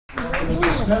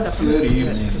Good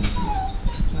evening.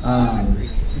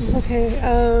 Okay,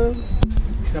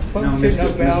 The function of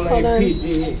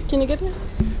LAPD. can you get it?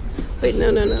 Wait, no.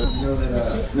 I know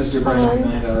that Mr. Brian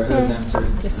behind our hoods answered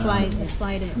Just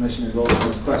slide it. Commissioner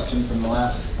Goldberg's question from the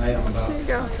last item about There you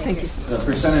go. Thank you. the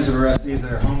percentage of arrestees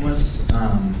that are homeless.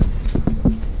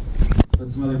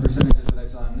 But some other percentages that I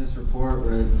saw in this report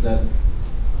were that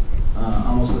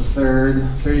almost a third,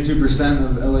 32%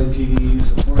 of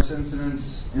LAPD's force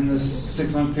incidents in this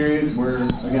 6-month period were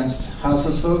against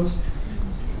houseless folks.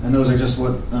 And those are just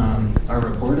what are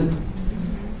reported.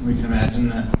 We can imagine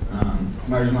that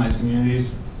marginalized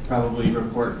communities probably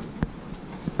report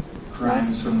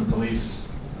crimes from the police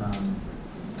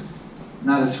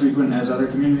not as frequent as other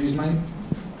communities might.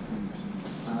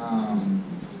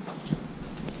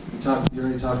 You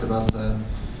already talked about the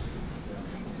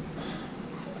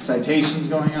citations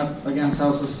going up against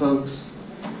houseless folks.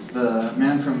 The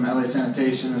man from LA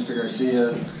Sanitation, Mr.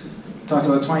 Garcia, talked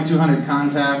about 2,200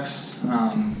 contacts.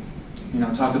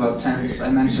 Talked about tents. I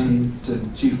mentioned to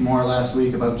Chief Moore last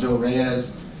week about Joe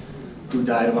Reyes, who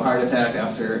died of a heart attack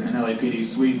after an LAPD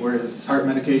sweep where his heart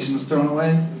medication was thrown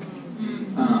away.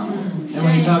 And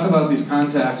when you talk about these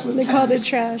contacts with They tents, called it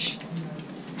trash.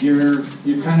 you're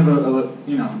kind of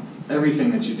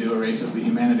everything that you do erases the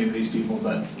humanity of these people,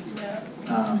 but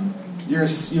you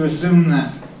assume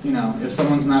that if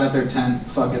someone's not at their tent,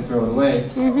 fuck it, throw it away.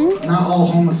 Not all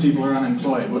homeless people are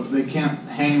unemployed. They can't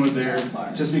hang with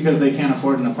just because they can't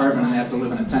afford an apartment and they have to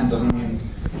live in a tent doesn't mean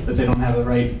that they don't have the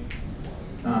right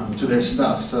to their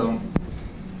stuff. So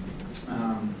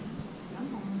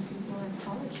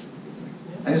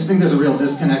I just think there's a real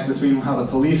disconnect between how the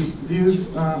police views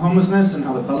homelessness and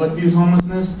how the public views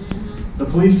homelessness. The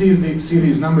police see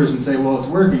these numbers and say, well, it's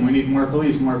working, we need more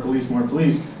police, more police, more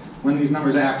police. When these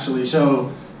numbers actually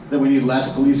show that we need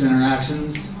less police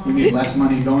interactions, we need less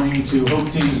money going to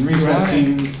hope teams and reset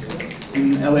teams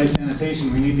in LA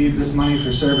Sanitation. We need this money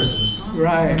for services.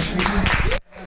 Right.